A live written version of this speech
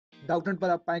Doubtnut पर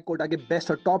आप पाए कोटा के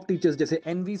बेस्ट और टॉप टीचर्स जैसे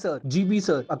एनवी सर, जीबी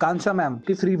सर, आकांक्षा मैम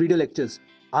की फ्री वीडियो लेक्चर्स।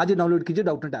 आज ही डाउनलोड कीजिए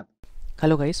Doubtnut app.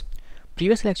 Hello guys,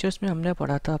 previous lectures में हमने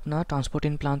पढ़ा था अपना transport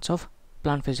in plants of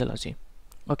plant physiology.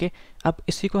 Okay, अब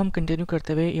इसी को हम कंटिन्यू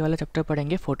करते हुए ये वाला चैप्टर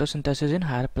पढ़ेंगे फोटोसिंथेसिस इन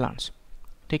हायर प्लांट्स।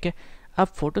 ठीक है, अब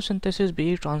फोटोसिंथेसिस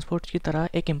भी ट्रांसपोर्ट की तरह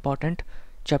एक इम्पॉर्टेंट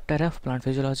चैप्टर है ऑफ प्लांट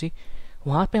फिजियोलॉजी।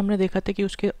 वहाँ पे हमने देखा था कि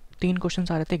उसके 3 क्वेश्चन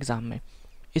आ रहे थे एग्जाम में।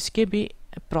 इसके भी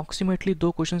अप्रॉक्सीमेटली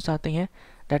 2 क्वेश्चन आते हैं।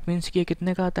 दैट मीन्स कि ये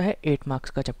कितने का आता है, 8 मार्क्स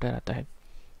का चैप्टर आता है।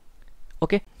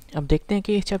 ओके, अब देखते हैं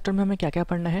कि इस चैप्टर में हमें क्या क्या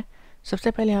पढ़ना है।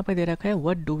 सबसे पहले यहाँ पे दे रखा है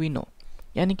व्हाट डू वी नो,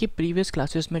 यानी कि प्रीवियस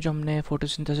क्लासेस में जो हमने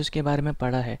फोटोसिंथेसिस के बारे में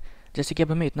पढ़ा है। जैसे कि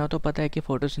अब हमें इतना तो पता है कि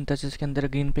फोटोसिंथेसिस के अंदर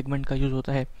ग्रीन पिगमेंट का यूज़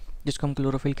होता है जिसको हम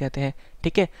क्लोरोफिल कहते हैं,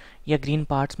 ठीक है, या ग्रीन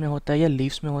पार्ट्स में होता है या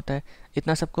लीव्स में होता है,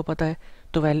 इतना सबको पता है।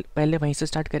 तो पहले वहीं से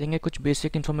स्टार्ट करेंगे, कुछ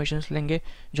बेसिक इन्फॉर्मेशन लेंगे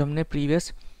जो हमने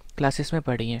प्रीवियस क्लासेस में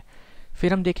पढ़ी हैं।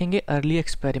 फिर हम देखेंगे अर्ली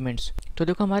एक्सपेरिमेंट्स। तो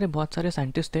देखो, हमारे बहुत सारे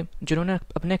साइंटिस्ट थे जिन्होंने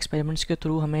अपने एक्सपेरिमेंट्स के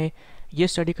थ्रू हमें ये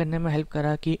स्टडी करने में हेल्प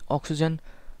करा कि ऑक्सीजन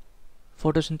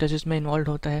फोटोसिंथेसिस में इन्वॉल्व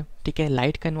होता है, ठीक है,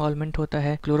 लाइट का इन्वॉल्वमेंट होता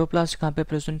है, क्लोरोप्लास्ट कहाँ पे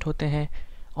प्रेजेंट होते हैं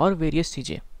और वेरियस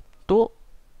चीज़ें। तो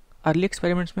अर्ली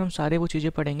एक्सपेरिमेंट्स में हम सारे वो चीज़ें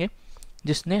पढ़ेंगे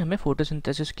जिसने हमें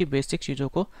फोटोसिंथेसिस की बेसिक चीज़ों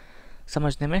को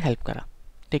समझने में हेल्प करा।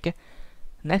 ठीक है,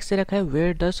 नेक्स्ट से रखा है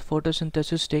where does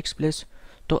photosynthesis takes place.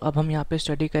 तो अब हम यहाँ पे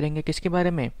स्टडी करेंगे किसके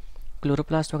बारे में,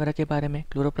 क्लोरोप्लास्ट वगैरह के बारे में।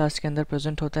 क्लोरोप्लास्ट के अंदर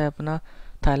प्रेजेंट होता है अपना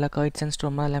थाइलाकॉइड्स एंड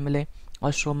स्ट्रोमा लैमेले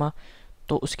और स्ट्रोमा।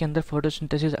 तो उसके अंदर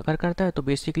फोटोसिंथेसिस अगर करता है तो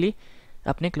बेसिकली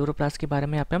अपने क्लोरोप्लास्ट के बारे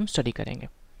में यहाँ पे हम स्टडी करेंगे।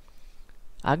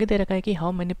 आगे दे रखा है कि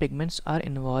how many pigments are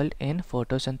involve in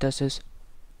photosynthesis.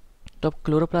 तो अब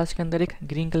क्लोरोप्लास्ट के अंदर एक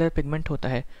ग्रीन कलर पिगमेंट होता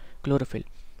है क्लोरोफिल।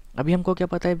 अभी हमको क्या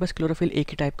पता है, बस क्लोरोफिल एक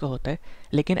ही टाइप का होता है,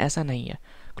 लेकिन ऐसा नहीं है।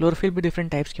 क्लोरोफिल भी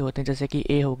डिफरेंट टाइप्स के होते हैं, जैसे कि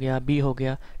ए हो गया, बी हो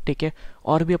गया, ठीक है,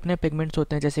 और भी अपने पिगमेंट्स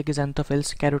होते हैं जैसे कि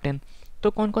ज़ैंथोफिल्स, कैरोटीन।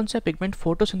 तो कौन कौन से पिगमेंट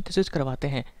फोटोसिंथेसिस करवाते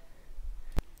हैं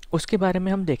उसके बारे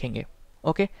में हम देखेंगे।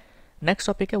 ओके, नेक्स्ट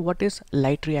टॉपिक है व्हाट इज़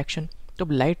लाइट रिएक्शन। तो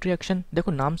लाइट रिएक्शन,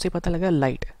 देखो नाम से पता लगा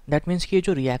लाइट, दैट मीन्स कि ये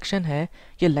जो रिएक्शन है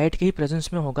ये लाइट के ही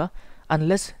प्रेजेंस में होगा,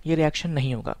 अनलेस ये रिएक्शन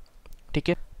नहीं होगा। ठीक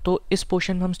है, तो इस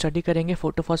पोर्शन में हम स्टडी करेंगे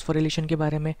फोटोफॉस्फोरिलेशन के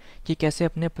बारे में कि कैसे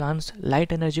अपने प्लांट्स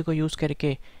लाइट एनर्जी को यूज़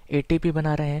करके एटीपी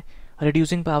बना रहे हैं,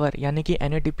 रिड्यूसिंग पावर यानी कि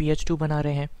NADPH2 बना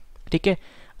रहे हैं। ठीक है,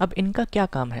 अब इनका क्या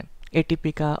काम है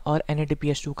एटीपी का और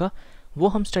NADPH2 का, वो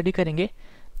हम स्टडी करेंगे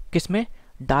किसमें,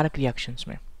 डार्क रिएक्शंस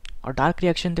में। और डार्क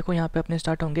रिएक्शन देखो यहाँ पे अपने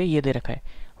स्टार्ट होंगे, ये दे रखा है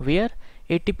where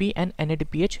ATP and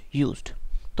NADPH used.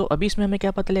 तो अभी इसमें हमें क्या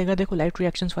पता लगेगा, देखो लाइट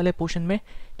रिएक्शंस वाले पोर्शन में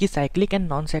कि cyclic and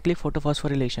non cyclic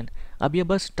photophosphorylation. अब ये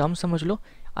बस टर्म समझ लो,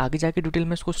 आगे जाके डिटेल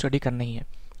में इसको स्टडी करना ही है।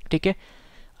 ठीक है,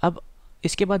 अब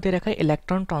इसके बाद दे रखा है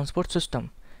इलेक्ट्रॉन ट्रांसपोर्ट सिस्टम।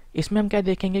 इसमें हम क्या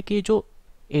देखेंगे कि जो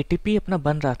ATP अपना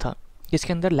बन रहा था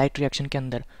इसके अंदर लाइट रिएक्शन के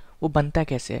अंदर, वो बनता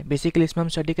कैसे है। बेसिकली इसमें हम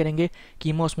स्टडी करेंगे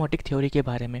कीमोस्मोटिक थ्योरी के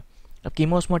बारे में। अब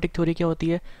कीमोस्मोटिक थ्योरी क्या होती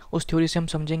है, उस थ्योरी से हम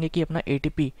समझेंगे कि अपना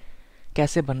ATP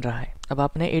कैसे बन रहा है। अब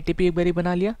आपने ATP एक बारी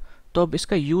बना लिया, तो अब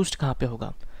इसका यूज्ड कहाँ पे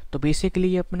होगा, तो बेसिकली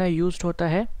ये अपना यूज्ड होता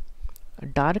है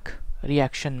डार्क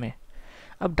रिएक्शन में।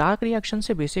 अब डार्क रिएक्शन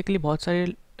से बेसिकली बहुत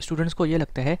सारे स्टूडेंट्स को ये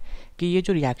लगता है कि ये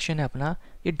जो रिएक्शन है अपना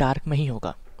ये डार्क में ही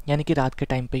होगा, यानी कि रात के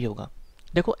टाइम पे ही होगा।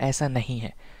 देखो ऐसा नहीं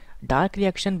है। डार्क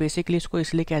रिएक्शन बेसिकली इसको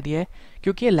इसलिए कह दिया है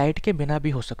क्योंकि ये लाइट के बिना भी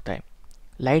हो सकता है।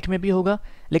 लाइट में भी होगा,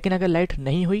 लेकिन अगर लाइट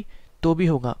नहीं हुई तो भी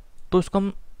होगा। तो उसको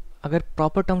हम अगर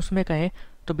प्रॉपर टर्म्स में कहें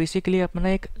तो बेसिकली अपना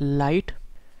एक लाइट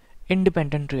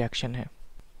इंडिपेंडेंट रिएक्शन है।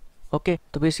 ओके,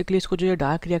 तो बेसिकली इसको जो ये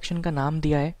डार्क रिएक्शन का नाम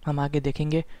दिया है हम आगे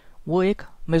देखेंगे, वो एक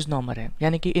मिसनॉमर है,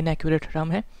 यानी कि इनएक्यूरेट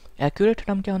टर्म है। एक्यूरेट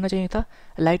टर्म क्या होना चाहिए था,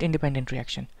 लाइट इंडिपेंडेंट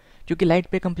रिएक्शन, क्योंकि लाइट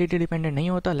पे कम्प्लीटली डिपेंडेंट नहीं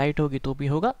होता, लाइट होगी तो भी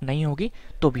होगा, नहीं होगी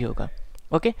तो भी होगा।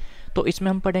 ओके, तो इसमें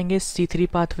हम पढ़ेंगे C3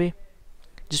 पाथवे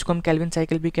जिसको हम कैल्विन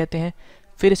साइकिल भी कहते हैं।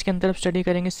 फिर इसके अंदर स्टडी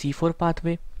करेंगे C4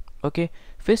 पाथवे। ओके,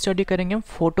 फिर स्टडी करेंगे हम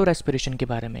फोटो रेस्पिरेशन के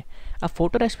बारे में। अब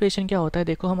फोटो रेस्पिरेशन क्या होता है,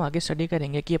 देखो हम आगे स्टडी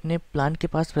करेंगे कि अपने प्लांट के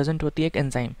पास प्रेजेंट होती है एक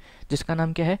एंजाइम जिसका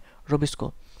नाम क्या है,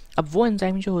 रोबिस्को। अब वो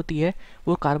एंजाइम जो होती है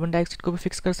वो कार्बन डाइऑक्साइड को भी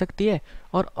फिक्स कर सकती है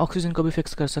और ऑक्सीजन को भी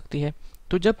फिक्स कर सकती है।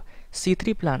 तो जब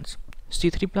C3 प्लांट्स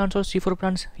और C4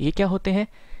 प्लांट्स ये क्या होते हैं,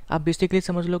 आप बेसिकली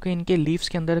समझ लो कि इनके लीव्स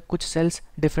के अंदर कुछ सेल्स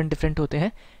डिफरेंट होते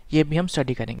हैं, ये भी हम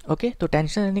स्टडी करेंगे। ओके, तो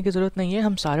टेंशन लेने की ज़रूरत नहीं है,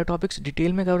 हम सारे टॉपिक्स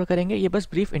डिटेल में कवर करेंगे। ये बस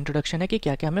ब्रीफ इंट्रोडक्शन है कि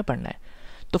क्या क्या हमें पढ़ना है।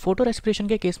 तो फोटो रेस्पिरेशन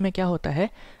के केस में क्या होता है,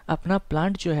 अपना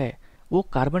प्लांट जो है वो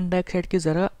कार्बन डाइऑक्साइड की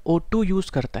जगह O2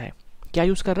 यूज़ करता है। क्या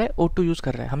यूज़ कर रहा है, O2 यूज़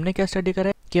कर रहा है। हमने क्या स्टडी करा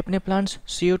है कि अपने प्लांट्स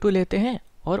CO2 लेते हैं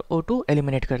और O2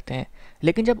 एलिमिनेट करते हैं।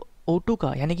 लेकिन जब O2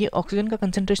 का यानी कि ऑक्सीजन का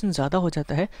कंसनट्रेशन ज़्यादा हो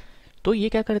जाता है तो ये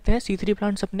क्या करते हैं, C3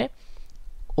 प्लांट्स अपने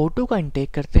O2 का इंटेक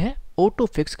करते हैं, O2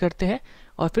 फिक्स करते हैं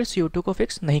और फिर CO2 को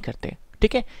फिक्स नहीं करते।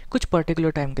 ठीक है, कुछ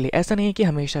पर्टिकुलर टाइम के लिए, ऐसा नहीं है कि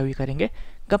हमेशा भी करेंगे।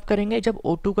 कब करेंगे? जब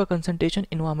O2 का कंसंट्रेशन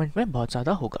इन्वायरमेंट में बहुत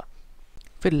ज़्यादा होगा।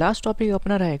 फिर लास्ट टॉपिक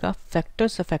अपना रहेगा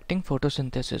फैक्टर्स अफेक्टिंग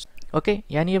फोटोसिंथेसिस। ओके,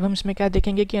 यानी अब हम इसमें क्या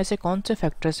देखेंगे कि ऐसे कौन से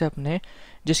फैक्टर्स है अपने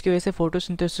जिसकी वजह से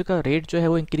फोटोसिंथेसिस का रेट जो है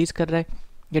वो इंक्रीज़ कर रहा है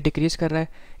या डिक्रीज़ कर रहा है।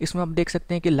 इसमें आप देख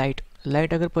सकते हैं कि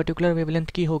लाइट अगर पर्टिकुलर वेवलेंथ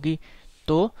की होगी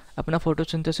तो अपना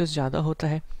फोटोसिंथेसिस ज़्यादा होता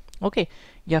है। ओके,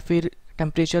 या फिर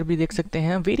टेम्परेचर भी देख सकते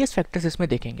हैं, वेरियस फैक्टर्स इसमें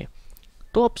देखेंगे।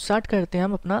 तो अब स्टार्ट करते हैं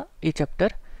हम अपना ये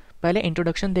चैप्टर। पहले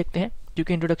इंट्रोडक्शन देखते हैं,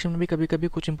 क्योंकि इंट्रोडक्शन में भी कभी कभी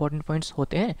कुछ इंपॉर्टेंट पॉइंट्स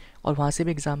होते हैं और वहाँ से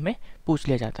भी एग्जाम में पूछ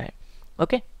लिया जाता है।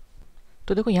 ओके,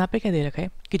 तो देखो यहाँ पे क्या दे रखा है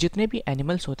कि जितने भी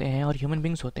एनिमल्स होते हैं और ह्यूमन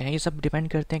बींग्स होते हैं, ये सब डिपेंड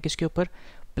करते हैं किसके ऊपर?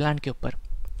 प्लांट के ऊपर।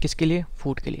 किसके लिए?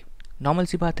 फूड के लिए। नॉर्मल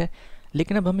सी बात है,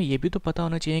 लेकिन अब हमें ये भी तो पता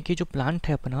होना चाहिए कि जो प्लांट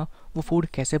है अपना, वो फूड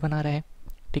कैसे बना रहा है।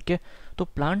 ठीक है, तो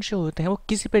प्लांट जो होते हैं वो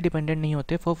किसी पे डिपेंडेंट नहीं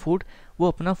होते फॉर फूड, वो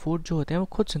अपना फूड जो होते हैं वो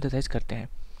खुद सिंथेसाइज करते हैं।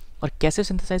 और कैसे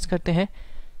सिंथेसाइज करते हैं?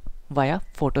 Via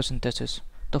photosynthesis.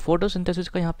 तो फोटोसिंथेसिस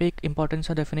का यहाँ पे एक इंपॉर्टेंट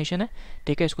सा डेफिनेशन है,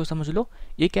 ठीक है, इसको समझ लो।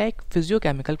 ये क्या है? एक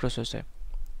फिजियोकेमिकल प्रोसेस है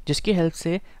जिसकी हेल्प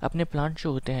से अपने प्लांट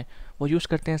जो होते हैं वो यूज़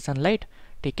करते हैं सनलाइट,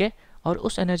 ठीक है, और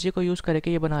उस एनर्जी को यूज़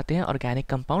करके ये बनाते हैं ऑर्गेनिक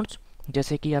कंपाउंड्स,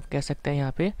 जैसे कि आप कह सकते हैं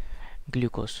यहाँ पे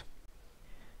ग्लूकोज।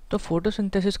 तो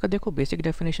फोटोसिंथेसिस का देखो बेसिक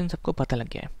डेफिनेशन सबको पता लग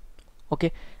गया है।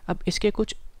 ओके, अब इसके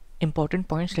कुछ इंपॉर्टेंट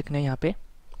पॉइंट्स लिखने हैं यहाँ पे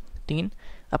 3।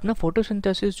 अपना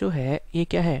फोटोसिंथेसिस जो है ये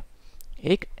क्या है?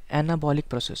 एक एनाबॉलिक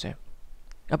प्रोसेस है।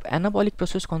 अब एनाबॉलिक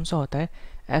प्रोसेस कौन सा होता है?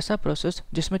 ऐसा प्रोसेस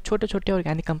जिसमें छोटे छोटे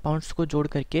ऑर्गेनिक कंपाउंड्स को जोड़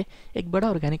करके एक बड़ा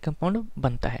ऑर्गेनिक कंपाउंड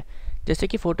बनता है। जैसे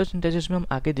कि फोटोसिंथेसिस में हम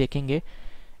आगे देखेंगे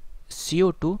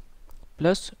CO2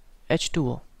 प्लस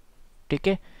H2O, ठीक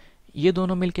है, ये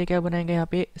दोनों मिलके क्या बनाएंगे यहाँ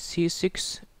पे?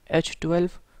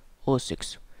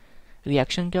 C6H12O6।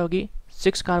 रिएक्शन क्या होगी?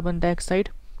 6 carbon dioxide,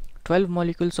 12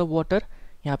 molecules of water,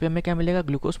 यहाँ पे हमें क्या मिलेगा?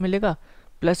 ग्लूकोज मिलेगा,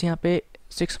 प्लस यहाँ पे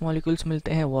 6 मॉलिक्यूल्स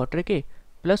मिलते हैं वाटर के,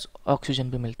 प्लस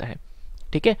ऑक्सीजन भी मिलता है।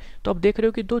 ठीक है, तो अब देख रहे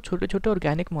हो कि दो छोटे छोटे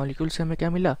ऑर्गेनिक मॉलिक्यूल से हमें क्या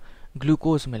मिला?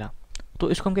 ग्लूकोज मिला। तो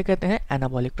इसको हम क्या कहते हैं?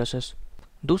 Anabolic process.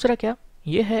 दूसरा क्या?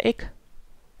 ये है एक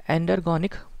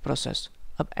एंडरगोनिक प्रोसेस।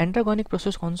 अब एंडरगोनिक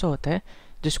प्रोसेस कौन सा होता है?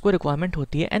 जिसको रिक्वायरमेंट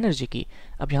होती है एनर्जी की।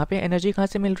 अब यहाँ पे एनर्जी कहाँ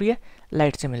से मिल रही है?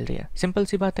 लाइट से मिल रही है। सिंपल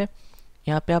सी बात है,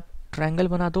 यहाँ पे आप ट्रायंगल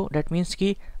बना दो, डेट मीन्स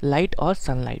की लाइट और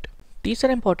सनलाइट।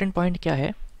 तीसरा इंपॉर्टेंट पॉइंट क्या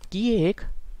है कि ये एक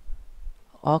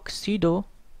ऑक्सीडो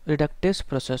रिडक्टिव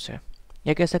प्रोसेस है,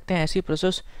 या कह सकते हैं ऐसी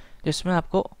प्रोसेस जिसमें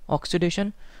आपको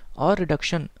ऑक्सीडेशन और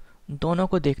रिडक्शन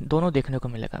दोनों देखने को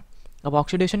मिलेगा। अब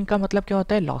ऑक्सीडेशन का मतलब क्या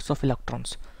होता है? लॉस ऑफ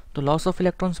इलेक्ट्रॉन्स, तो लॉस ऑफ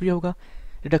इलेक्ट्रॉन्स भी होगा।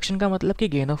 रिडक्शन का मतलब कि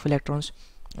गेन ऑफ इलेक्ट्रॉन्स।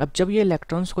 अब जब ये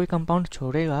इलेक्ट्रॉन्स कोई कंपाउंड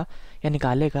छोड़ेगा या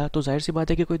निकालेगा तो जाहिर सी बात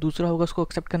है कि कोई दूसरा होगा उसको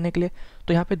एक्सेप्ट करने के लिए,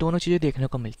 तो यहाँ पे दोनों चीज़ें देखने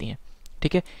को मिलती हैं।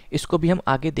 ठीक है, इसको भी हम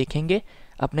आगे देखेंगे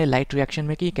अपने लाइट रिएक्शन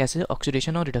में कि कैसे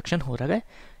ऑक्सीडेशन और रिडक्शन हो रहा है।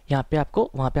 यहाँ पे आपको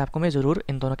वहाँ पे आपको मैं ज़रूर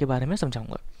इन दोनों के बारे में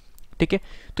समझाऊंगा। ठीक है,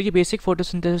 तो ये बेसिक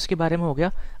फोटोसिंथेसिस के बारे में हो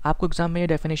गया। आपको एग्जाम में ये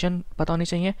डेफिनेशन पता होनी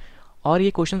चाहिए, और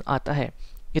ये क्वेश्चन आता है,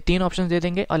 ये 3 ऑप्शन दे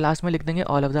देंगे और लास्ट में लिख देंगे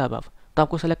ऑल ऑफ द अबव, तो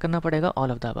आपको सेलेक्ट करना पड़ेगा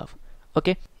all of the above.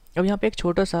 Okay, अब यहाँ पे एक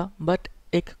छोटा सा बट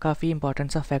एक काफ़ी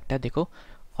इंपॉर्टेंट सा फैक्ट है। देखो,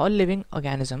 all living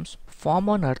organisms form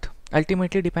on earth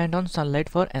ultimately depend on sunlight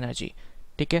for energy.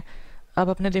 ठीक है, अब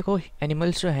अपने देखो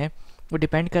एनिमल्स जो हैं वो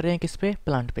डिपेंड कर रहे हैं किस पे?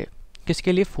 प्लांट पे।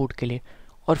 किसके लिए? फूड के लिए।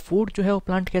 और फूड जो है वो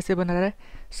प्लांट कैसे बना रहा है?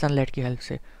 सनलाइट की हेल्प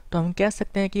से। तो हम कह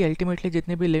सकते हैं कि अल्टीमेटली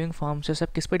जितने भी लिविंग फॉर्म्स है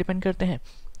सब किस पे डिपेंड करते हैं?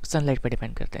 सनलाइट पे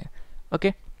डिपेंड करते हैं।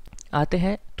 ओके, आते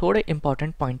हैं थोड़े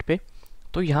इंपॉर्टेंट पॉइंट पे।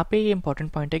 तो यहाँ पे ये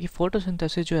इंपॉर्टेंट पॉइंट है कि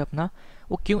फोटोसिंथेसिस जो है अपना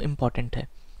वो क्यों इंपॉर्टेंट है।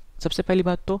 सबसे पहली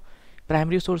बात तो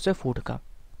प्राइमरी सोर्स है फूड का।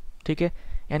 ठीक है,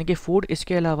 यानी कि फूड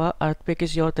इसके अलावा अर्थ पे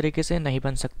किसी और तरीके से नहीं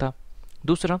बन सकता।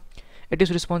 दूसरा, it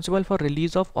is responsible for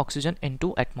release of oxygen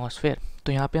into atmosphere.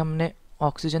 तो यहाँ पे हमने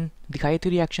ऑक्सीजन दिखाई थी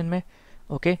रिएक्शन में,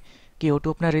 ओके, कि O2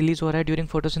 अपना रिलीज हो रहा है ड्यूरिंग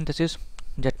फोटोसिंथेसिस,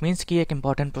 दैट मीन्स कि एक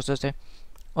इंपॉर्टेंट प्रोसेस है।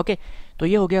 ओके, तो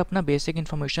ये हो गया अपना बेसिक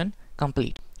इन्फॉर्मेशन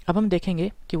कंप्लीट। अब हम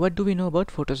देखेंगे कि what do we know about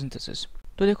photosynthesis.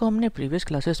 तो देखो, हमने प्रीवियस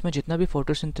क्लासेस में जितना भी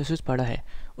फोटोसिंथेसिस पढ़ा है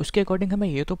उसके अकॉर्डिंग हमें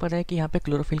ये तो पता है कि यहाँ पे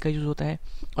क्लोरोफिल का यूज़ होता है।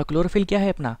 और क्लोरोफिल क्या है?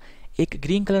 अपना एक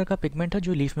ग्रीन कलर का पिगमेंट है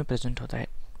जो लीफ में प्रेजेंट होता है।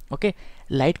 ओके,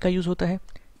 लाइट का यूज़ होता है,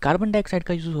 कार्बन डाइऑक्साइड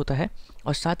का यूज़ होता है,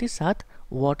 और साथ ही साथ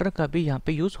वाटर का भी यहाँ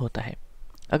पे यूज़ होता है।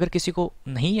 अगर किसी को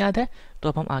नहीं याद है तो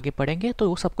अब हम आगे पढ़ेंगे तो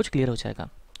वो सब कुछ क्लियर हो जाएगा।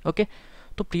 ओके,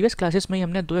 तो प्रीवियस क्लासेस में ही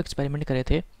हमने 2 एक्सपेरिमेंट करे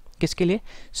थे। किसके लिए?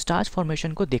 स्टार्च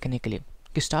फॉर्मेशन को देखने के लिए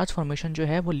कि स्टार्च फॉर्मेशन जो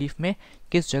है वो लीफ में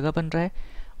किस जगह बन रहा है।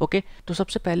 ओके, तो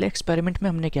सबसे पहले एक्सपेरिमेंट में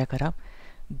हमने क्या करा?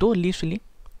 2 लीव्स ली,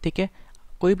 ठीक है,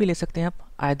 कोई भी ले सकते हैं आप,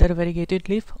 आइदर वेरीगेटेड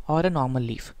लीफ और a normal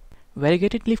leaf.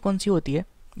 Variegated leaf कौन सी होती है?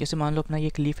 जैसे मान लो अपना ये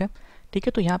एक लीफ है, ठीक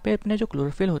है, तो यहाँ पे अपने जो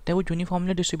क्लोरोफिल होते हैं वो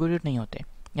यूनिफॉर्मली डिस्ट्रीब्यूटेड नहीं होते,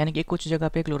 यानी कि कुछ जगह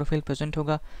पे क्लोरोफिल प्रेजेंट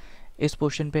होगा इस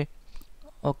पोर्शन पे,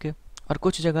 ओके, और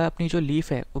कुछ जगह अपनी जो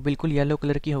लीफ है वो बिल्कुल येलो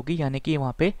कलर की होगी, यानी कि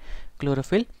वहाँ पे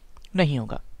क्लोरोफिल नहीं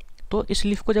होगा। तो इस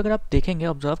लीफ को अगर आप देखेंगे,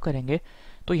 ऑब्जर्व करेंगे,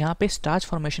 तो यहाँ पे स्टार्च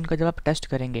फॉर्मेशन का जब आप टेस्ट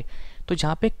करेंगे तो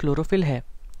जहाँ पे क्लोरोफिल है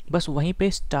बस वहीं पे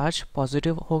स्टार्च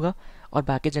पॉजिटिव होगा और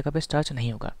बाकी जगह पे स्टार्च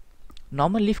नहीं होगा।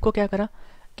 नॉर्मल लीफ को क्या करा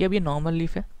कि अब ये नॉर्मल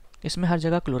लीफ है, इसमें हर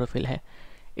जगह क्लोरोफिल है,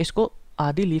 इसको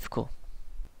आधी लीफ को,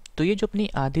 तो ये जो अपनी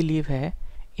आधी लीफ है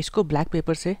इसको ब्लैक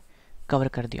पेपर से कवर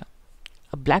कर दिया।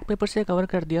 अब ब्लैक पेपर से कवर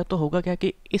कर दिया तो होगा क्या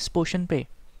कि इस पोर्शन पे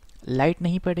लाइट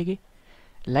नहीं पड़ेगी,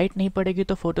 लाइट नहीं पड़ेगी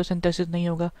तो फोटोसिंथेसिस नहीं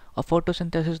होगा, और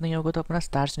फोटोसिंथेसिस नहीं होगा तो अपना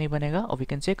स्टार्च नहीं बनेगा और वी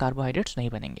कैन से कार्बोहाइड्रेट्स नहीं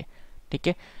बनेंगे। ठीक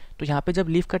है, तो यहाँ पे जब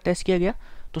लीफ का टेस्ट किया गया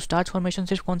तो स्टार्च फॉर्मेशन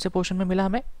सिर्फ कौन से पोर्शन में मिला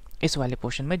हमें, इस वाले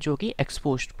पोर्शन में जो कि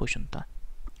एक्सपोज्ड पोर्शन था।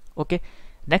 ओके,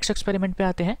 नेक्स्ट एक्सपेरिमेंट पे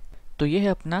आते हैं। तो ये है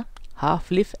अपना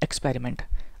हाफ लीफ एक्सपेरिमेंट।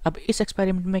 अब इस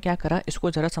एक्सपेरिमेंट में क्या करा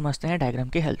इसको ज़रा समझते हैं डायग्राम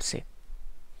के हेल्प से।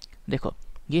 देखो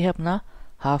ये है अपना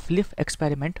हाफ लीफ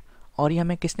एक्सपेरिमेंट, और ये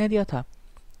हमें किसने दिया था,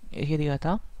 ये दिया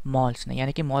था मॉल्स ने,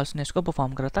 यानी कि मॉल्स ने इसको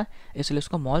परफॉर्म करा था, इसलिए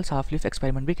इसको मॉल्स हाफ लीफ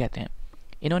एक्सपेरिमेंट भी कहते हैं।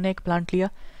 इन्होंने एक प्लांट लिया,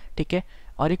 ठीक है,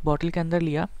 और एक बॉटल के अंदर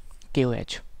लिया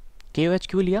KOH। KOH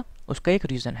क्यों लिया, उसका एक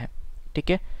रीज़न है।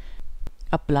 ठीक है,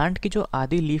 अब प्लांट की जो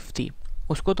आधी लीफ थी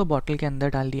उसको तो बॉटल के अंदर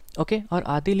डाल दिया, ओके, और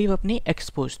आधी लीफ अपनी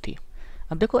एक्सपोज थी।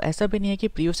 अब देखो ऐसा भी नहीं है कि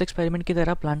प्रीवियस एक्सपेरिमेंट की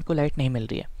तरह प्लांट को लाइट नहीं मिल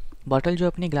रही है, बॉटल जो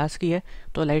अपनी ग्लास की है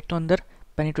तो लाइट तो अंदर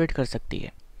पेनिट्रेट कर सकती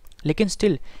है, लेकिन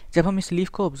स्टिल जब हम इस लीफ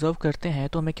को ऑब्जर्व करते हैं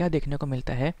तो हमें क्या देखने को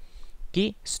मिलता है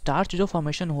कि स्टार्च जो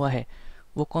फॉर्मेशन हुआ है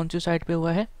वो कौन सी साइड पे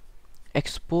हुआ है,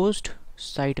 एक्सपोज्ड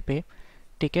साइड पे।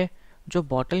 ठीक है, जो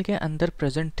बॉटल के अंदर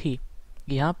प्रेजेंट थी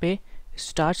यहाँ पे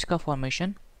स्टार्च का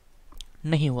फॉर्मेशन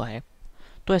नहीं हुआ है।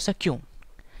 तो ऐसा क्यों,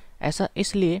 ऐसा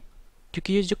इसलिए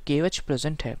क्योंकि ये जो KOH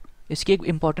प्रेजेंट है इसकी एक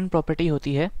इम्पॉर्टेंट प्रॉपर्टी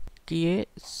होती है कि ये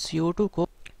CO2 को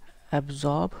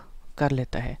एब्जॉर्ब कर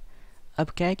लेता है। अब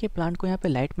क्या है कि प्लांट को यहाँ पे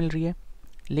लाइट मिल रही है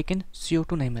लेकिन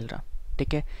CO2 नहीं मिल रहा।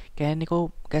 ठीक है, कहने को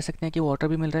कह सकते हैं कि वाटर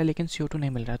भी मिल रहा है लेकिन CO2 नहीं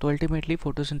मिल रहा है, तो अल्टीमेटली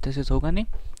फोटोसिंथेसिस होगा नहीं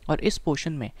और इस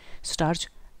पोर्शन में स्टार्च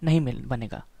नहीं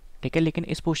बनेगा। ठीक है, लेकिन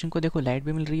इस पोर्शन को देखो लाइट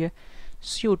भी मिल रही है,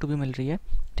 CO2 भी मिल रही है।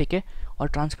 ठीक है, और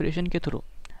ट्रांसपिरेशन के थ्रू,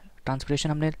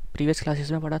 ट्रांसपिरेशन हमने प्रीवियस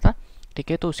क्लासेस में पढ़ा था,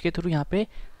 ठीक है, तो उसके थ्रू यहाँ पे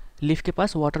लीफ के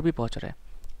पास वाटर भी पहुँच रहा है,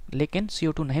 लेकिन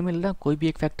CO2 नहीं मिल रहा, कोई भी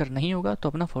एक फैक्टर नहीं होगा तो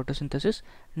अपना फोटोसिंथेसिस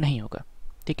नहीं होगा।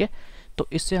 ठीक है, तो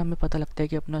इससे हमें पता लगता है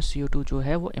कि अपना CO2 जो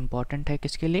है वो इम्पॉर्टेंट है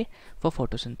किसके लिए, फॉर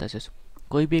फोटोसिंथेसिस।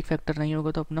 कोई भी एक फैक्टर नहीं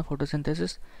होगा तो अपना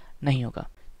फोटोसिंथेसिस नहीं होगा।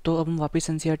 तो अब हम वापस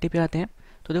NCERT पे आते हैं।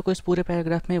 तो देखो इस पूरे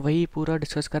पैराग्राफ में वही पूरा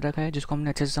डिस्कस कर रखा है जिसको हमने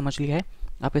अच्छे से समझ लिया है।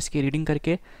 आप इसकी रीडिंग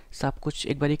करके सब कुछ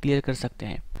एक बार क्लियर कर सकते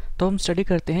हैं। तो हम स्टडी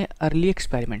करते हैं अर्ली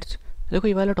एक्सपेरिमेंट्स। देखो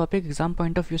ये वाला topic exam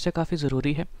point of view से काफ़ी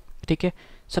ज़रूरी है। ठीक है,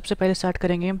 सबसे पहले स्टार्ट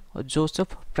करेंगे हम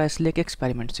जोसेफ प्रेसले के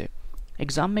एक्सपेरिमेंट से।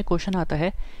 एग्जाम में क्वेश्चन आता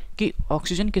है कि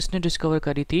ऑक्सीजन किसने डिस्कवर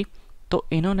करी थी, तो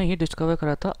इन्होंने ही डिस्कवर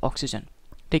करा था ऑक्सीजन।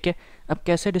 ठीक है, अब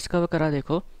कैसे डिस्कवर करा,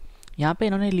 देखो यहाँ पे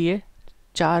इन्होंने लिए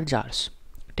 4 जार्स।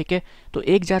 ठीक है, तो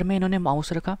एक जार में इन्होंने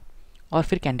माउस रखा और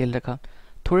फिर कैंडल रखा।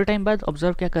 थोड़े टाइम बाद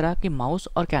ऑब्जर्व क्या करा कि माउस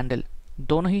और कैंडल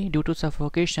दोनों ही ड्यू टू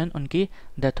सफोकेशन उनकी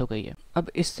डेथ हो गई है।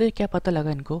 अब इससे क्या पता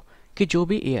लगा इनको कि जो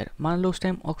भी एयर, मान लो उस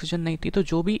टाइम ऑक्सीजन नहीं थी, तो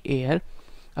जो भी एयर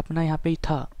अपना यहाँ पे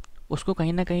था उसको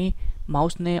कहीं ना कहीं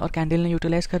माउस ने और कैंडल ने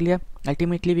यूटिलाइज कर लिया,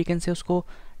 अल्टीमेटली वीकेंड से उसको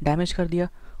डैमेज कर दिया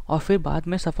और फिर बाद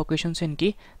में सफोकेशन से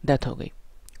इनकी डेथ हो गई।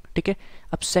 ठीक है,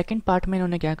 अब सेकंड पार्ट में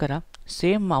इन्होंने क्या करा,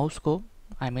 सेम माउस को,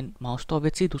 माउस तो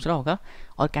ऑब्वियसली दूसरा होगा,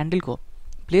 और कैंडल को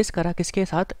प्लेस करा किसके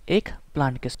साथ, एक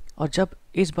प्लांट के साथ। और जब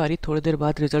इस बारी थोड़ी देर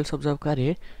बाद रिजल्ट ऑब्जर्व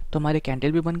करे तो हमारे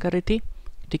कैंडल भी बंद कर रही थी,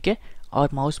 ठीक है, और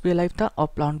माउस भी अलाइव था और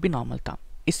प्लांट भी नॉर्मल था।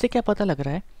 इससे क्या पता लग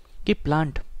रहा है कि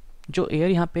प्लांट जो एयर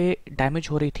यहाँ पे डैमेज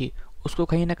हो रही थी उसको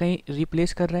कहीं ना कहीं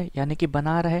रिप्लेस कर रहा है, यानी कि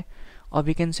बना रहा है और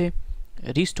वीकेंड से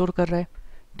रीस्टोर कर रहा है।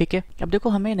 ठीक है, अब देखो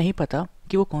हमें नहीं पता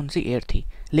कि वो कौन सी एयर थी,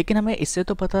 लेकिन हमें इससे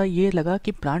तो पता ये लगा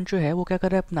कि प्लांट जो है वो क्या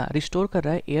कर रहा है, अपना रिस्टोर कर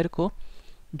रहा है एयर को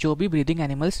जो भी ब्रीदिंग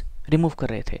एनिमल्स रिमूव कर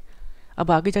रहे थे।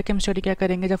 अब आगे जाके हम स्टडी क्या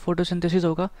करेंगे, जब फोटोसिंथेसिस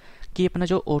होगा कि अपना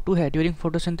जो O2 है ड्यूरिंग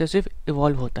फोटोसिंथेसिस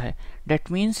इवॉल्व होता है।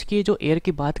 डेट मीन्स कि जो एयर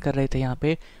की बात कर रहे थे यहाँ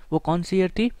पे वो कौन सी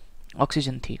एयर थी,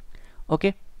 ऑक्सीजन थी।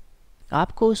 ओके,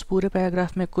 आपको उस पूरे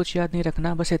पैराग्राफ में कुछ याद नहीं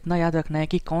रखना, बस इतना याद रखना है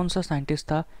कि कौन सा साइंटिस्ट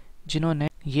था जिन्होंने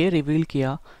ये रिवील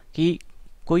किया कि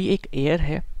कोई एक एयर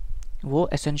है वो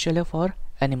एसेंशियल है फॉर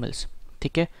एनिमल्स।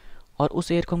 ठीक है, और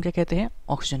उस एयर को हम क्या कहते हैं,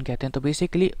 ऑक्सीजन कहते हैं। तो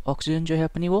बेसिकली ऑक्सीजन जो है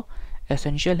अपनी वो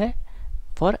एसेंशियल है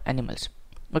फॉर एनिमल्स।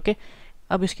 ओके,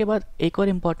 अब इसके बाद एक और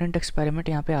इम्पॉर्टेंट एक्सपेरिमेंट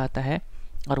यहाँ पे आता है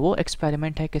और वो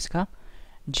एक्सपेरिमेंट है किसका,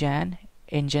 जैन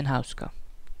इंजनहाउस का।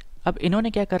 अब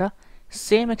इन्होंने क्या करा,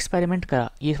 सेम एक्सपेरिमेंट करा,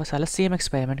 ये साला सेम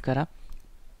एक्सपेरिमेंट करा।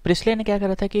 प्रिस्ले ने क्या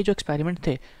करा था कि जो एक्सपेरिमेंट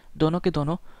थे दोनों के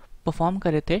दोनों परफॉर्म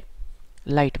करे थे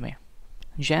लाइट में।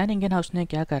 जैन इंजनहाउस ने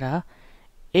क्या करा,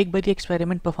 एक बार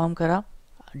एक्सपेरिमेंट परफॉर्म करा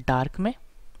डार्क में,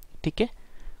 ठीक है,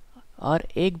 और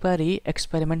एक बार ही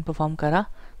एक्सपेरिमेंट परफॉर्म करा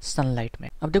सनलाइट में।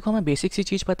 अब देखो हमें बेसिक सी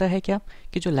चीज़ पता है क्या,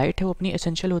 कि जो लाइट है वो अपनी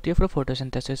एसेंशियल होती है फॉर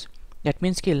फोटोसिंथेसिस। दैट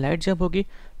मीन्स कि लाइट जब होगी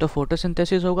तो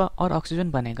फोटोसिंथेसिस होगा और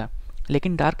ऑक्सीजन बनेगा,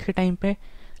 लेकिन डार्क के टाइम पे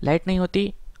लाइट नहीं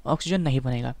होती, ऑक्सीजन नहीं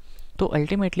बनेगा। तो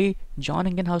अल्टीमेटली जॉन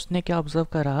इंगनहाउस ने क्या ऑब्जर्व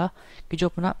करा कि जो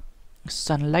अपना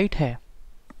सनलाइट है,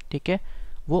 ठीक है,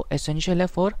 वो एसेंशियल है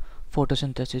फॉर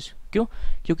फोटोसिंथेसिस। क्यों?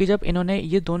 क्योंकि जब इन्होंने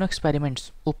ये दोनों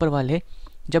एक्सपेरिमेंट्स ऊपर वाले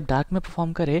जब डार्क में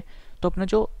परफॉर्म करे तो अपना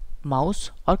जो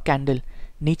माउस और कैंडल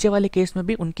नीचे वाले केस में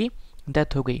भी उनकी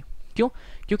डेथ हो गई। क्यों?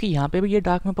 क्योंकि यहाँ पे भी ये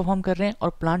डार्क में परफॉर्म कर रहे हैं और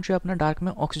प्लांट जो है अपना डार्क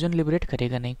में ऑक्सीजन लिबरेट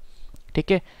करेगा नहीं,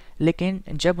 ठीक है। लेकिन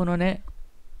जब उन्होंने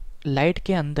लाइट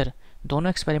के अंदर दोनों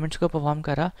एक्सपेरिमेंट्स को परफॉर्म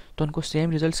करा तो उनको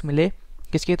सेम रिजल्ट्स मिले,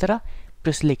 किसकी तरह?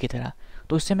 प्रिस्ले की तरह।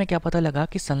 तो इससे हमें क्या पता लगा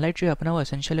कि सनलाइट जो है अपना वो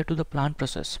एसेंशियल है to the plant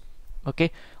process, okay.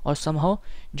 और समहाउ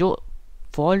जो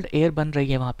फॉल्ड एयर बन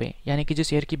रही है वहाँ पे, यानी कि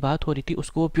जिस एयर की बात हो रही थी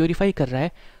उसको वो प्योरीफाई कर रहा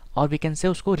है और वी कैन से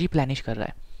उसको रिप्लेनिश कर रहा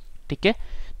है, ठीक है।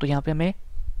 तो यहाँ पे हमें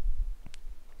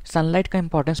सनलाइट का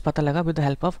इंपॉर्टेंस पता लगा with the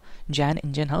help of John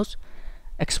इंगनहाउस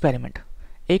experiment.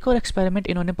 एक और एक्सपेरिमेंट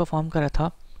इन्होंने परफॉर्म करा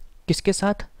था, किसके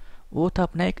साथ? वो था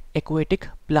अपना एक एक्वेटिक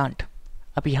प्लांट।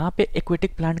 अब यहाँ पे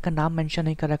एक्वेटिक प्लांट का नाम मेंशन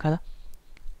नहीं कर रखा था।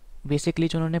 बेसिकली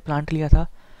जो उन्होंने प्लांट लिया था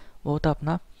वो था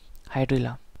अपना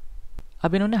हाइड्रिला।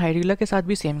 अब इन्होंने हाइड्रिला के साथ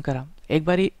भी सेम करा, एक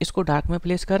बारी इसको डार्क में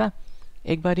प्लेस करा,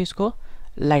 एक बारी इसको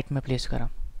लाइट में प्लेस करा,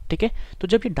 ठीक है। तो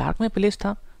जब ये डार्क में प्लेस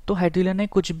था तो हाइड्रिला ने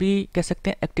कुछ भी कह सकते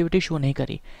हैं एक्टिविटी शो नहीं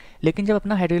करी, लेकिन जब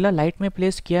अपना हाइड्रिला लाइट में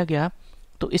प्लेस किया गया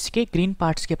तो इसके ग्रीन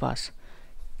पार्ट्स के पास,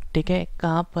 ठीक है,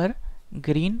 कहाँ पर?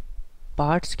 ग्रीन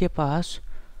पार्ट्स के पास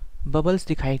बबल्स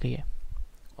दिखाई गए,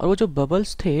 और वो जो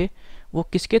बबल्स थे वो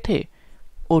किसके थे?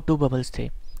 O2 बबल्स थे।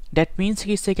 दैट मीन्स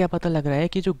कि इससे क्या पता लग रहा है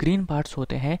कि जो ग्रीन पार्ट्स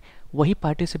होते हैं वही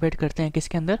पार्टिसिपेट करते हैं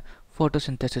किसके अंदर?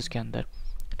 फोटोसिंथेसिस के अंदर,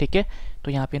 ठीक है।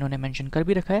 तो यहाँ पे इन्होंने मेंशन कर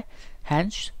भी रखा है,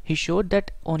 hence he showed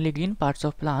that only green parts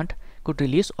of plant could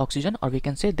release oxygen और we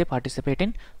can say they participate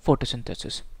in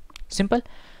photosynthesis. Simple.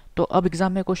 तो अब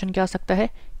एग्जाम में क्वेश्चन क्या आ सकता है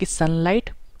कि सनलाइट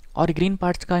और ग्रीन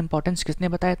पार्ट्स का इंपॉर्टेंस किसने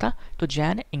बताया था? तो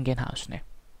जॉन इंगनहाउस ने।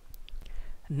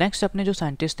 नेक्स्ट अपने जो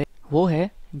साइंटिस्ट थे वो है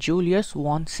जूलियस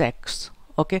वॉन सैक्स,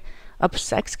 ओके। अब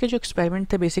सैक्स के जो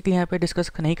एक्सपेरिमेंट थे बेसिकली यहाँ पे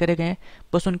डिस्कस नहीं करे गए हैं,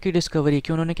 बस उनकी डिस्कवरी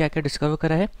कि उन्होंने क्या क्या डिस्कवर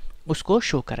करा है उसको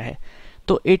शो करा है।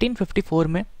 तो 1854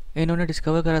 में इन्होंने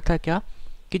डिस्कवर करा था क्या,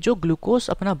 कि जो ग्लूकोज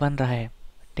अपना बन रहा है,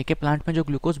 ठीक है, प्लांट में जो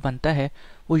ग्लूकोज बनता है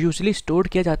वो यूजुअली स्टोर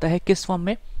किया जाता है किस फॉर्म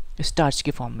में? स्टार्च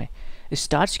की फॉर्म में।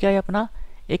 स्टार्च क्या है अपना?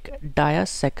 एक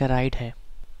डायासैकेराइड है,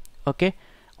 ओके।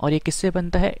 और ये किससे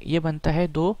बनता है? ये बनता है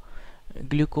दो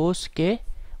ग्लूकोज के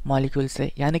मॉलिक्यूल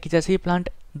से, यानी कि जैसे ही प्लांट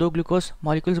दो ग्लूकोज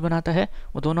मॉलिक्यूल्स बनाता है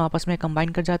वो दोनों आपस में कंबाइन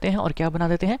कर जाते हैं और क्या बना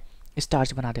देते हैं?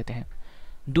 स्टार्च बना देते हैं।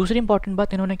 दूसरी इंपॉर्टेंट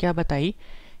बात इन्होंने क्या बताई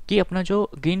कि अपना जो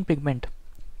ग्रीन पिगमेंट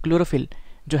क्लोरोफिल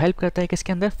जो हेल्प करता है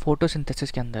किसके अंदर?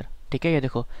 फोटोसिंथेसिस के अंदर, ठीक है। ये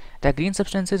देखो, the green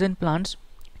substances in plants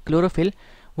chlorophyll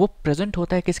वो प्रेजेंट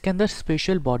होता है किसके अंदर?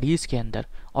 स्पेशल बॉडीज़ के अंदर,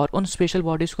 और उन स्पेशल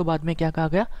बॉडीज़ को बाद में क्या कहा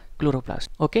गया?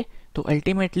 Chloroplast, okay. तो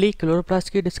अल्टीमेटली क्लोरोप्लास्ट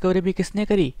की डिस्कवरी भी किसने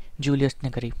करी? जूलियस ने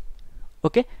करी,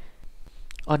 ओके।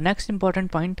 और नेक्स्ट इंपॉर्टेंट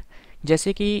पॉइंट,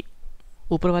 जैसे कि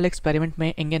ऊपर वाले एक्सपेरिमेंट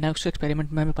में, इंगनहाउस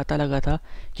एक्सपेरिमेंट में हमें पता लगा था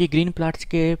कि ग्रीन प्लांट्स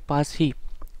के पास ही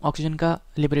ऑक्सीजन का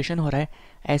लिबरेशन हो रहा है,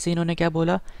 ऐसे इन्होंने क्या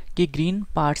बोला कि ग्रीन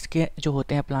पार्ट्स के जो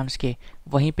होते हैं प्लांट्स के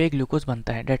वहीं पे ग्लूकोज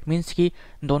बनता है। डेट मीन्स कि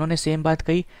दोनों ने सेम बात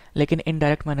कही लेकिन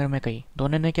इनडायरेक्ट मैनर में कही।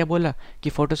 दोनों ने क्या बोला कि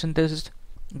फोटोसिंथेसिस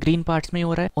ग्रीन पार्ट्स में ही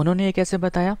हो रहा है। उन्होंने ये कैसे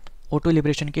बताया? ऑटो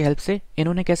लिबरेशन की हेल्प से।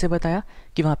 इन्होंने कैसे बताया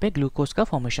कि वहाँ पे ग्लूकोज का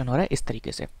फॉर्मेशन हो रहा है, इस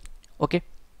तरीके से, ओके।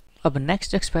 अब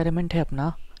नेक्स्ट एक्सपेरिमेंट है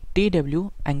अपना TW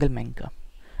एंगलमैन का।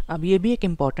 अब ये भी एक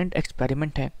इम्पॉर्टेंट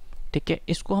एक्सपेरिमेंट है, ठीक है।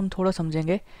 इसको हम थोड़ा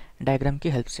समझेंगे डायग्राम की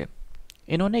हेल्प से।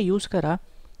 इन्होंने यूज़ करा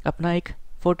अपना एक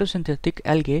फोटोसिंथेटिक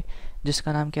एल्गे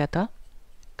जिसका नाम क्या था?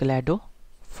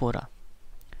 क्लैडोफोरा।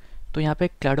 तो यहाँ पे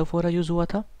क्लैडोफोरा यूज़ हुआ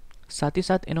था, साथ ही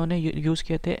साथ इन्होंने यूज़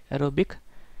किए थे एरोबिक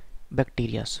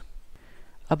बैक्टीरियास।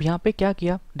 अब यहाँ पे क्या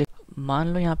किया, देख, मान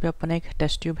लो यहाँ पे अपना एक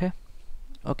टेस्ट ट्यूब है,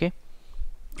 ओके।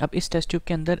 अब इस टेस्ट ट्यूब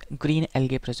के अंदर ग्रीन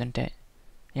एल्गे प्रेजेंट है,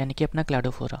 यानी कि अपना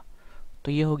क्लैडोफोरा।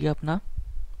 तो ये हो गया अपना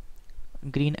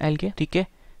ग्रीन एल्गे, ठीक है।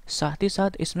 साथ ही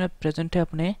साथ इसमें प्रेजेंट है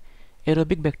अपने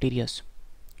एरोबिक बैक्टीरियास।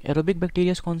 एरोबिक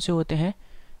बैक्टीरियास कौन से होते हैं?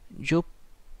 जो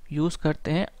यूज़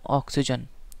करते हैं ऑक्सीजन।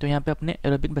 तो यहाँ पे अपने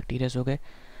एरोबिक बैक्टीरियास हो गए।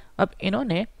 अब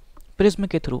इन्होंने प्रिज्म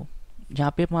के थ्रू,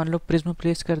 यहाँ पे मान लो प्रिज्म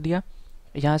प्लेस कर दिया,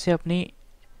 यहाँ से अपनी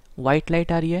वाइट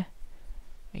लाइट आ रही है,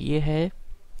 ये है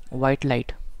वाइट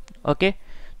लाइट, ओके।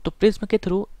 तो प्रिज्म के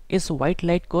थ्रू इस वाइट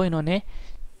लाइट को इन्होंने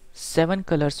 7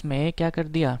 कलर्स में क्या कर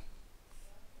दिया?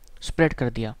 स्प्रेड कर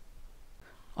दिया।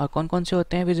 और कौन कौन से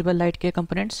होते हैं विजिबल लाइट के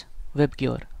कंपोनेंट्स? वेब की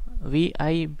ओर,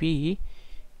 VIBGYOR,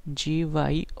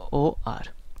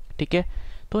 ठीक है।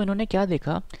 तो इन्होंने क्या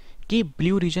देखा कि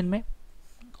ब्लू रीजन में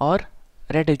और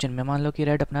रेड रीजन में, मान लो कि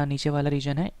रेड अपना नीचे वाला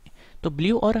रीजन है, तो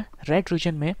ब्लू और रेड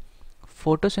रीजन में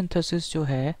फोटोसिंथेसिस जो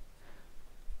है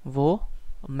वो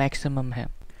मैक्सिमम है।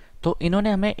 तो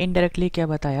इन्होंने हमें इनडायरेक्टली क्या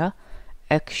बताया,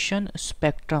 एक्शन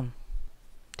स्पेक्ट्रम,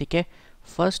 ठीक है।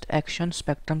 फर्स्ट एक्शन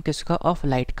स्पेक्ट्रम किसका, ऑफ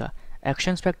लाइट का।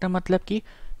 एक्शन स्पेक्ट्रम मतलब कि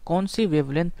कौन सी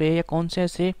वेवलेंथ पे या कौन से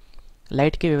ऐसे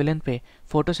लाइट के वेवलेंथ पे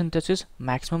फोटोसिंथेसिस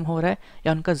मैक्सिमम हो रहा है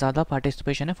या उनका ज़्यादा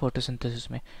पार्टिसिपेशन है फोटोसिंथेसिस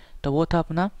में, तो वो था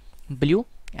अपना ब्लू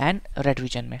एंड रेड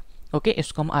रीजन में। ओके,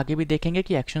 इसको हम आगे भी देखेंगे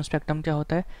कि एक्शन स्पेक्ट्रम क्या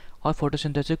होता है और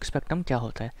फोटोसिंथेसिस स्पेक्ट्रम क्या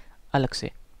होता है अलग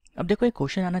से। अब देखो एक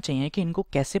क्वेश्चन आना चाहिए कि इनको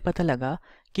कैसे पता लगा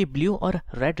कि ब्लू और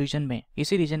रेड रीजन में,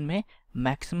 इसी रीजन में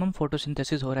मैक्सिमम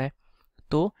फोटोसिंथेसिस हो रहा है।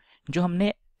 तो जो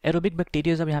हमने एरोबिक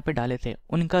बैक्टीरियाज अब यहाँ पे डाले थे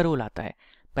उनका रोल आता है।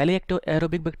 पहले एक तो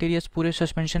एरोबिक बैक्टीरियाज पूरे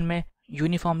सस्पेंशन में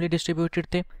यूनिफॉर्मली डिस्ट्रीब्यूटेड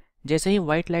थे। जैसे ही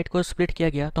वाइट लाइट को स्प्लिट किया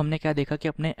गया तो हमने क्या देखा कि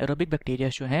अपने एरोबिक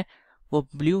बैक्टीरियाज जो हैं वो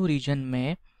ब्लू रीजन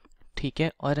में, ठीक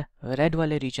है, और रेड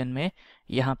वाले रीजन में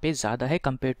यहाँ पे ज़्यादा है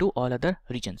compare to all other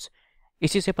regions.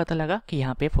 इसी से पता लगा कि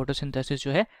यहाँ पे फोटोसिंथेसिस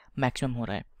जो है मैक्सिमम हो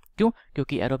रहा है। क्यों?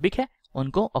 क्योंकि एरोबिक है,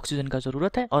 उनको ऑक्सीजन का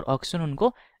ज़रूरत है और ऑक्सीजन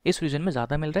उनको इस रीजन में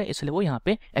ज़्यादा मिल रहा है, इसलिए वो यहाँ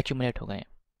पे एक्यूमुलेट हो गए हैं।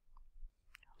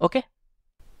 ओके,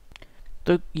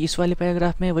 तो इस वाले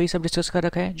पैराग्राफ में वही सब डिस्कस कर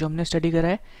रखा है जो हमने स्टडी करा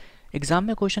है। एग्जाम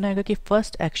में क्वेश्चन आएगा कि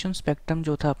फर्स्ट एक्शन स्पेक्ट्रम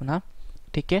जो था अपना,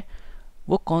 ठीक है,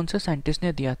 वो कौन से साइंटिस्ट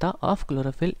ने दिया था of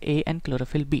chlorophyll A and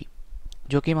chlorophyll B,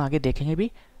 जो कि हम आगे देखेंगे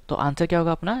भी। तो आंसर क्या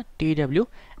होगा अपना, TW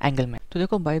एंगल में। तो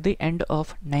देखो by the end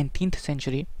of 19th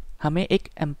century हमें एक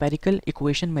एम्पेरिकल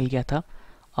इक्वेशन मिल गया था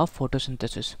ऑफ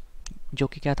फोटोसिंथेसिस, जो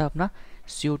कि क्या था अपना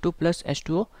CO2 प्लस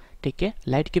H2O, ठीक है।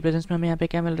 लाइट की प्रेजेंस में हमें यहाँ पे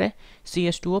क्या मिल रहा है,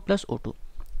 CH2O प्लस O2,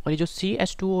 और ये जो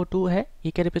CH2O2 है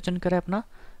ये क्या रिप्रेजेंट कर रहा है अपना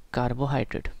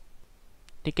कार्बोहाइड्रेट,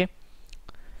 ठीक है।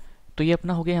 तो ये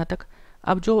अपना हो गया यहाँ तक।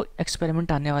 अब जो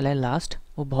एक्सपेरिमेंट आने वाला है लास्ट,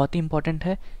 वो बहुत ही इंपॉर्टेंट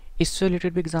है, इससे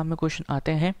रिलेटेड भी एग्जाम में क्वेश्चन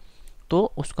आते हैं,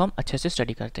 तो उसको हम अच्छे से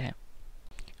स्टडी करते हैं।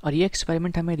 और ये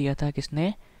एक्सपेरिमेंट हमें दिया था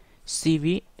किसने,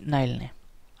 CV नाइल ने।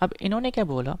 अब इन्होंने क्या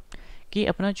बोला कि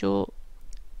अपना जो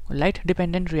लाइट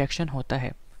डिपेंडेंट रिएक्शन होता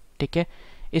है, ठीक है,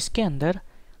 इसके अंदर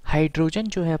हाइड्रोजन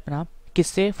जो है अपना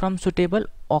किससे, from suitable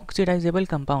oxidisable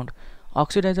compound.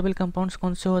 Oxidisable compounds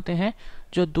कौन से होते हैं,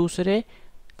 जो दूसरे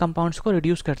कंपाउंड्स को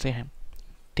रिड्यूस करते हैं,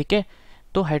 ठीक है।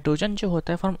 तो हाइड्रोजन जो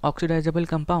होता है फ्रॉम ऑक्सीडाइजेबल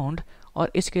कंपाउंड,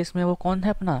 और इस केस में वो कौन है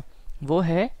अपना, वो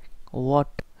है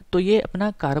वाटर। तो ये अपना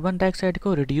कार्बन डाइऑक्साइड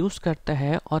को रिड्यूस करता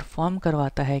है और फॉर्म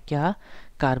करवाता है क्या,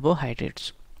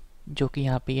 कार्बोहाइड्रेट्स, जो कि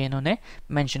यहाँ पे ये इन्होंने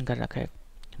मेंशन कर रखा है।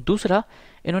 दूसरा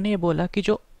इन्होंने ये बोला कि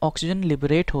जो ऑक्सीजन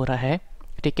लिबरेट हो रहा है,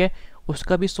 ठीक है,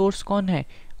 उसका भी सोर्स कौन है,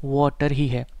 वाटर ही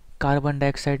है, कार्बन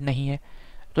डाइऑक्साइड नहीं है।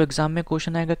 तो एग्जाम में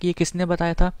क्वेश्चन आएगा कि ये किसने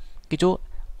बताया था कि जो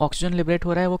ऑक्सीजन लिबरेट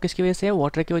हो रहा है वो किसकी वजह से है,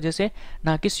 वाटर की वजह से,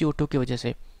 ना कि CO2 की वजह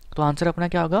से। तो आंसर अपना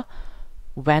क्या होगा,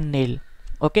 वैन नेल।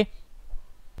 ओके,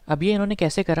 अब ये इन्होंने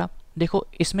कैसे करा, देखो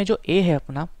इसमें जो A है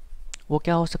अपना वो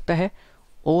क्या हो सकता है,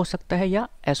 O हो सकता है या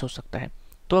S हो सकता है।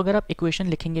 तो अगर आप इक्वेशन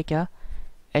लिखेंगे क्या,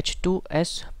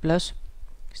 H2S प्लस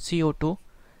CO2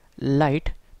 लाइट,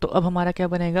 तो अब हमारा क्या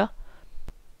बनेगा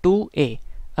 2A।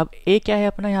 अब A क्या है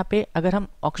अपना, यहाँ पे अगर हम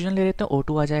ऑक्सीजन ले रहे हैं तो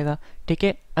O2 आ जाएगा, ठीक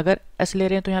है। अगर S ले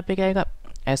रहे हैं तो यहाँ पे क्या आएगा,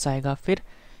 S आएगा, फिर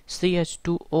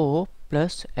CH2O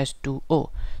प्लस H2O।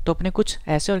 तो अपने कुछ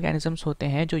ऐसे ऑर्गेनिजम्स होते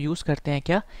हैं जो यूज़ करते हैं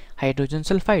क्या, हाइड्रोजन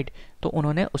सल्फाइड। तो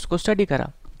उन्होंने उसको स्टडी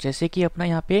करा, जैसे कि अपना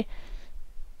यहाँ पे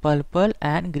purple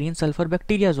and green sulphur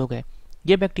bacterias हो गए।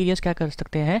 ये बैक्टीरियाज क्या कर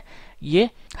सकते हैं, ये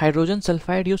हाइड्रोजन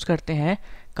सल्फाइड यूज़ करते हैं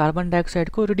कार्बन डाइऑक्साइड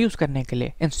को रिड्यूस करने के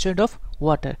लिए इंस्टेड ऑफ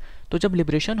वाटर। तो जब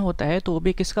लिबरेशन होता है तो वो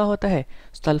भी किसका होता है,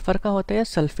 सल्फर का होता है या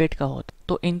सल्फेट का होता है।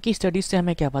 तो इनकी स्टडीज से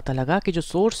हमें क्या पता लगा कि जो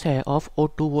सोर्स है ऑफ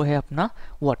O2 वो है अपना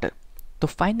वाटर। तो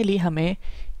फाइनली हमें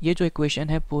ये जो इक्वेशन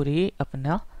है पूरी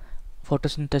अपना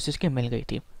फोटोसिंथेसिस की मिल गई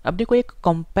थी। अब देखो एक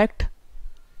कॉम्पैक्ट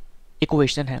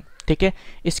इक्वेशन है, ठीक है,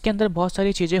 इसके अंदर बहुत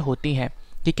सारी चीज़ें होती हैं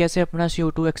कि कैसे अपना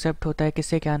CO2 एक्सेप्ट होता है,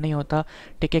 किससे क्या नहीं होता,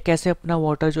 ठीक है, कैसे अपना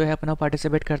वाटर जो है अपना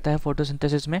पार्टिसिपेट करता है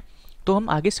फोटोसिंथेसिस में। तो हम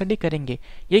आगे स्टडी करेंगे।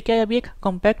 ये क्या है, अभी एक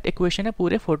कॉम्पैक्ट इक्वेशन है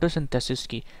पूरे फोटोसिंथेसिस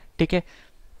की, ठीक है।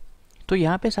 तो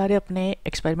यहाँ पे सारे अपने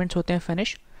एक्सपेरिमेंट्स होते हैं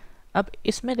फिनिश। अब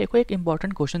इसमें देखो एक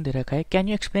इंपॉर्टेंट क्वेश्चन दे रखा है, can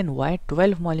you explain why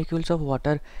 12 molecules of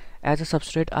water as a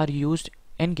substrate are used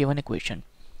in given equation.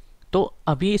 तो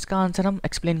अभी इसका आंसर हम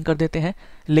एक्सप्लेन कर देते हैं,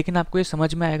 लेकिन आपको ये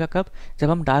समझ में आएगा कब, जब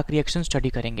हम डार्क रिएक्शन स्टडी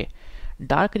करेंगे।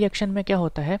 डार्क रिएक्शन में क्या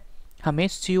होता है, हमें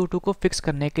CO2 को फिक्स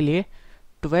करने के लिए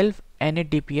 12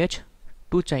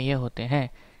 NADPH2 चाहिए होते हैं।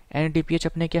 NADPH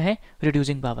अपने क्या है,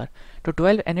 रिड्यूसिंग पावर। तो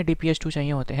 12 NADPH2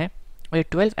 चाहिए होते हैं, और ये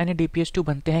 12 NADPH2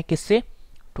 बनते हैं किससे,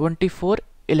 24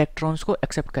 इलेक्ट्रॉन्स को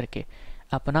एक्सेप्ट करके।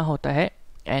 अपना होता है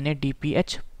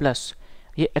NADPH प्लस,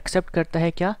 ये एक्सेप्ट करता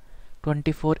है क्या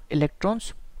 24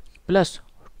 इलेक्ट्रॉन्स प्लस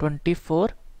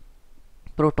 24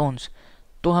 प्रोटॉन्स,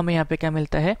 तो हमें यहाँ पे क्या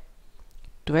मिलता है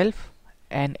 12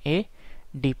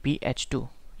 NADPH2,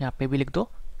 यहाँ पे भी लिख दो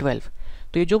 12।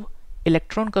 तो ये जो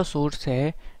इलेक्ट्रॉन का सोर्स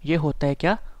है ये होता है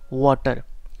क्या वाटर,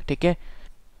 ठीक है।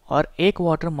 और एक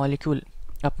वाटर मॉलिक्यूल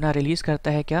अपना रिलीज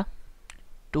करता है क्या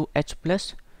 2H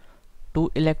plus 2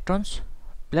 electrons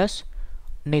plus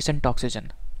nascent oxygen,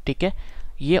 ठीक है।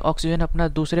 ये ऑक्सीजन अपना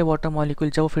दूसरे वाटर मॉलिक्यूल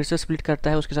जब वो फिर से स्प्लिट करता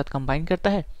है उसके साथ कंबाइन करता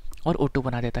है और O2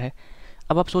 बना देता है।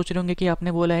 अब आप सोच रहे होंगे कि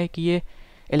आपने बोला है कि ये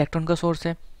इलेक्ट्रॉन का सोर्स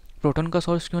है, प्रोटॉन का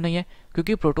सोर्स क्यों नहीं है?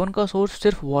 क्योंकि प्रोटॉन का सोर्स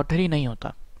सिर्फ वाटर ही नहीं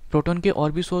होता, प्रोटॉन के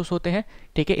और भी सोर्स होते हैं,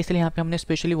 ठीक है। इसलिए यहाँ पे हमने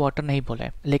स्पेशली वाटर नहीं बोला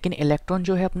है। लेकिन इलेक्ट्रॉन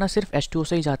जो है अपना सिर्फ H2O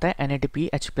से ही जाता है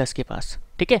NADPH प्लस के पास,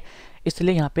 ठीक है।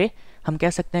 इसलिए यहाँ पे हम कह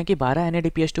सकते हैं कि 12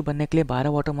 NADPH2 बनने के लिए 12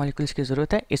 वाटर मॉलिक्यूल्स की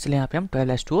ज़रूरत है, इसलिए यहाँ पे हम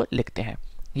 12 H2O लिखते हैं।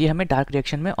 ये हमें डार्क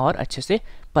रिएक्शन में और अच्छे से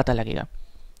पता लगेगा।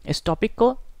 इस टॉपिक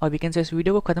को और वी कैन से इस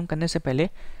वीडियो को ख़त्म करने से पहले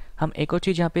हम एक और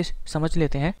चीज़ यहाँ पे समझ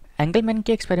लेते हैं। एंगलमैन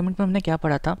के एक्सपेरिमेंट में हमने क्या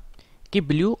पढ़ा था कि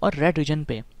ब्लू और रेड रीजन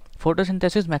पे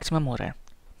फोटोसिंथेसिस मैक्सिमम हो रहा है,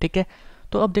 ठीक है।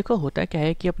 तो अब देखो होता क्या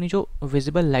है कि अपनी जो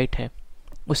विजिबल लाइट है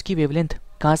उसकी वेवलेंथ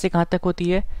कहाँ से कहाँ तक होती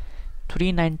है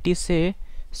 390 से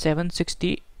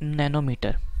 760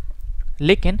 नैनोमीटर।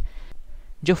 लेकिन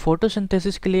जो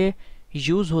फोटोसिंथेसिस के लिए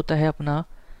यूज़ होता है अपना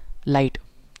लाइट,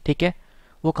 ठीक है,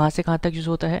 वो कहाँ से कहाँ तक यूज़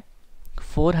होता है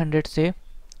 400 से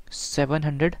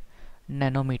 700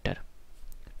 नैनोमीटर,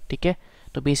 ठीक है।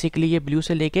 तो बेसिकली ये ब्लू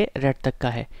से लेके रेड तक का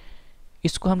है।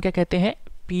 इसको हम क्या कहते हैं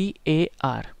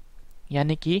PAR,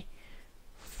 यानी कि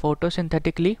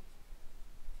photosynthetically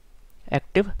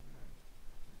active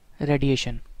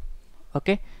radiation,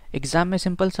 okay. Exam में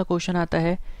सिंपल सा क्वेश्चन आता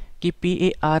है कि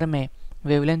PAR में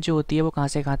वेवलेंथ जो होती है वो कहाँ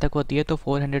से कहाँ तक होती है, तो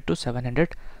 400 to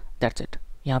 700, दैट्स इट।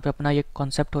 यहाँ पे अपना ये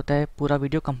कॉन्सेप्ट होता है। पूरा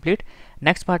वीडियो कंप्लीट।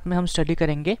 नेक्स्ट पार्ट में हम स्टडी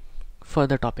करेंगे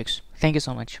further topics. Thank you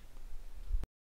so much.